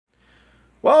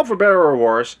Well, for better or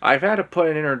worse, I've had to put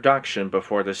an introduction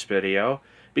before this video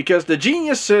because the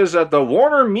geniuses at the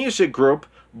Warner Music Group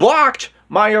blocked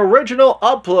my original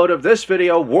upload of this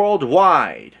video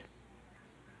worldwide.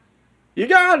 You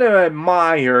gotta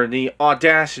admire the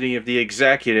audacity of the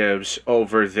executives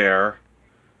over there,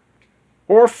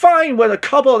 who are fine with a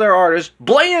couple of their artists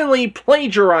blatantly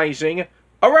plagiarizing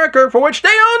a record for which they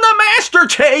own the master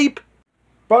tape,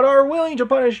 but are willing to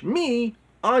punish me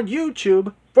on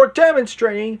YouTube for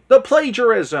demonstrating the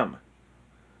plagiarism.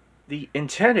 The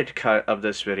intended cut of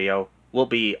this video will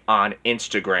be on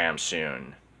Instagram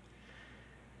soon.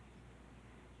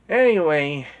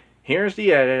 Anyway, here's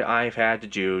the edit I've had to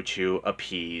do to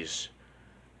appease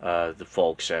the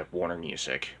folks at Warner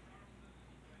Music,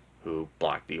 who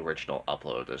blocked the original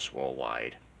upload of this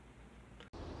worldwide.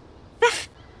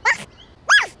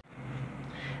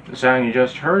 The sound you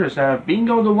just heard is that of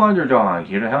Bingo the Wonder Dog,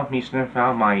 here to help me sniff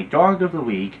out my Dog of the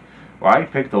Week, where I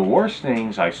pick the worst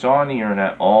things I saw on the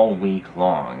internet all week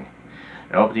long.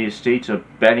 I hope the estates of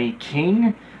Benny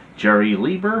King, Jerry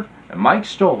Lieber, and Mike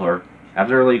Stoller have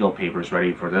their legal papers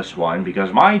ready for this one,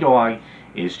 because my dog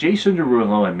is Jason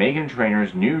Derulo and Meghan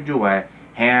Trainor's new duet,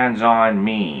 Hands on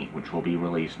Me, which will be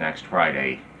released next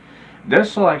Friday.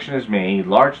 This selection is made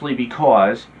largely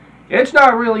because it's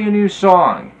not really a new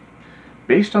song.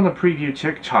 Based on the preview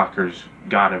TikTokers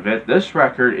got of it, this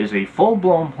record is a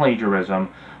full-blown plagiarism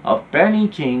of Benny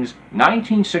King's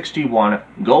 1961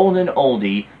 golden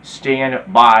oldie,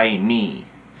 Stand By Me.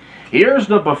 Here's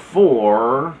the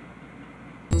before.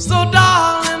 So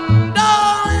darling,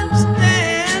 darling,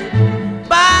 stand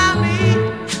by me.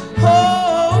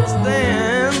 Oh,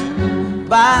 stand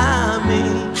by me.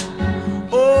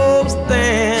 Oh,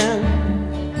 stand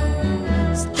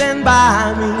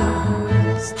by me.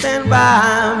 Stand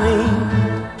by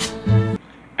me.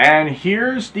 And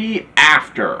here's the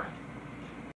after.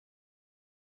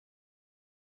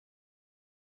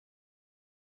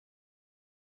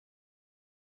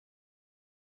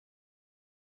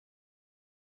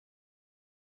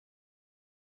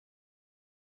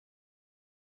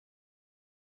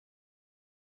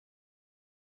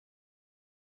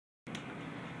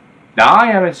 Now, I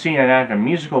haven't seen an act of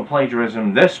musical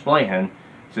plagiarism this blatant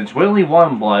since Willie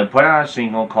Oneblood put out a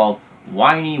single called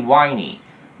Whiny Whiny,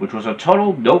 which was a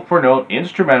total note-for-note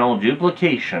instrumental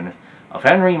duplication of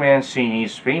Henry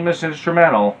Mancini's famous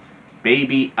instrumental,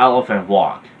 Baby Elephant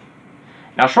Walk.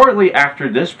 Now, shortly after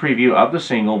this preview of the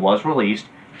single was released,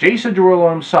 Jason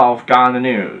Derulo himself got in the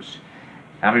news,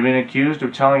 having been accused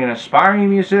of telling an aspiring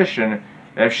musician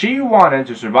that if she wanted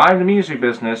to survive the music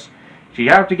business, she'd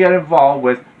have to get involved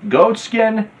with goat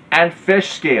skin and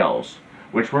fish scales,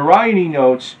 which Variety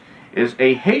notes is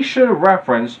a Haitian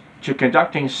reference to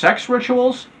conducting sex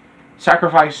rituals,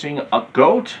 sacrificing a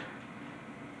goat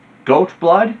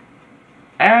blood,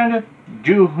 and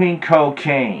doing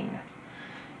cocaine.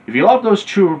 If you love those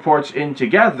two reports in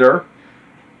together,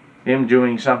 him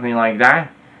doing something like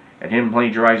that, and him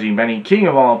plagiarizing Benny King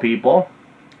of all people,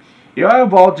 you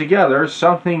have all together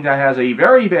something that has a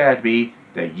very bad beat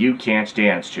that you can't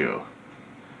dance to.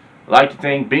 I'd like to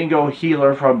thank Bingo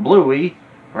Healer from Bluey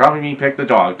for helping me pick the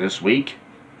dog this week.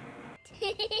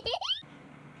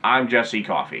 I'm Jesse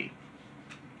Coffey.